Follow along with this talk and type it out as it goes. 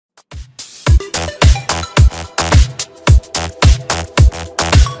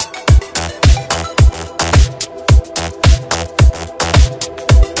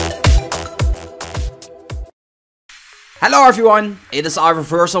Hello everyone, it is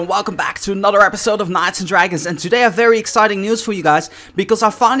Reversal and welcome back to another episode of Knights and Dragons. And today I have very exciting news for you guys, because I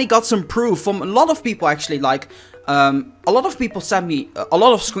finally got some proof from a lot of people actually. A lot of people sent me a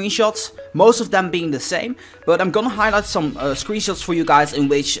lot of screenshots, most of them being the same, but I'm gonna highlight some screenshots for you guys in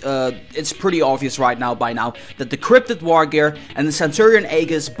which it's pretty obvious right now by now that the Cryptid Wargear and the Centurion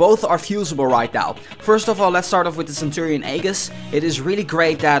Aegis both are fusible right now. First of all, let's start off with the Centurion Aegis. It is really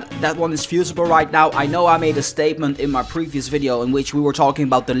great that that one is fusible right now. I know I made a statement in my previous video in which we were talking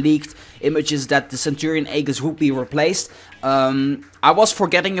about the leaked images that the Centurion Aegis would be replaced. I was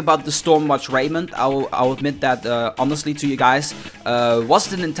forgetting about the Stormwatch Raymond. I'll admit that honestly to you guys.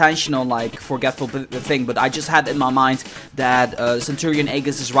 Wasn't an intentional forgetful thing, but I just had in my mind that Centurion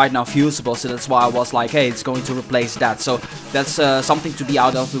Aegis is right now fusible, so that's why I was like, hey, it's going to replace that. So that's something to be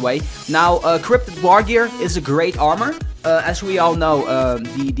out of the way. Now, Cryptid Wargear is a great armor. As we all know,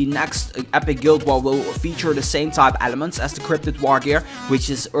 the next Epic Guild War will feature the same type elements as the Cryptid Wargear,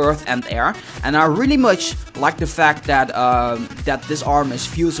 which is Earth and Air. And I really much like the fact that that this armor is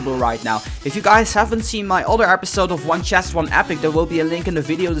fusible right now. If you guys haven't seen my other episode of One Chest, One Epic, there will be a link in the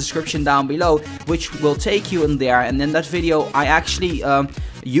video description down below, which will take you in there. And in that video, I actually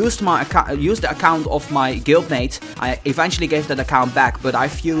used the account of my guildmate. I eventually gave that account back, but I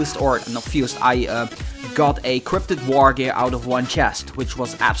got a Cryptid Wargear out of one chest, which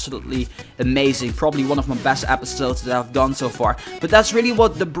was absolutely amazing. Probably one of my best episodes that I've done so far. But that's really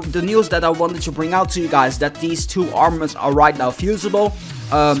what the news that I wanted to bring out to you guys, that these two armors are right now fusible.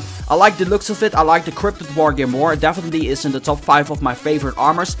 I like the looks of it. I like the Cryptid Wargear more. It definitely is in the top 5 of my favorite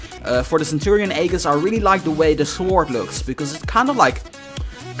armors. For the Centurion Aegis, I really like the way the sword looks, because it kind of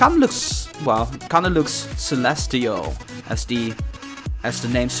looks celestial, as the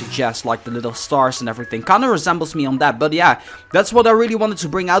name suggests, like the little stars and everything. Kind of resembles me on that. But yeah, that's what I really wanted to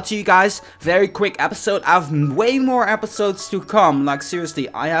bring out to you guys. Very quick episode. I have way more episodes to come. Like seriously,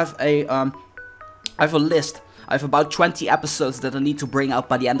 I have a list. I have about 20 episodes that I need to bring out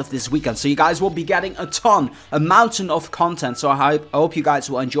by the end of this weekend. So you guys will be getting a mountain of content. So I hope you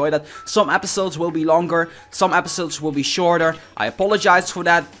guys will enjoy that. Some episodes will be longer, some episodes will be shorter. I apologize for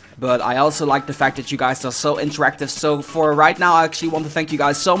that, but I also like the fact that you guys are so interactive. So for right now, I actually want to thank you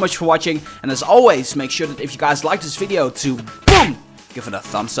guys so much for watching. And as always, make sure that if you guys like this video to, boom, give it a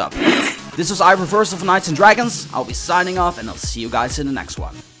thumbs up. This was Reversal for Knights and Dragons. I'll be signing off and I'll see you guys in the next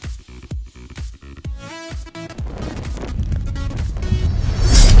one.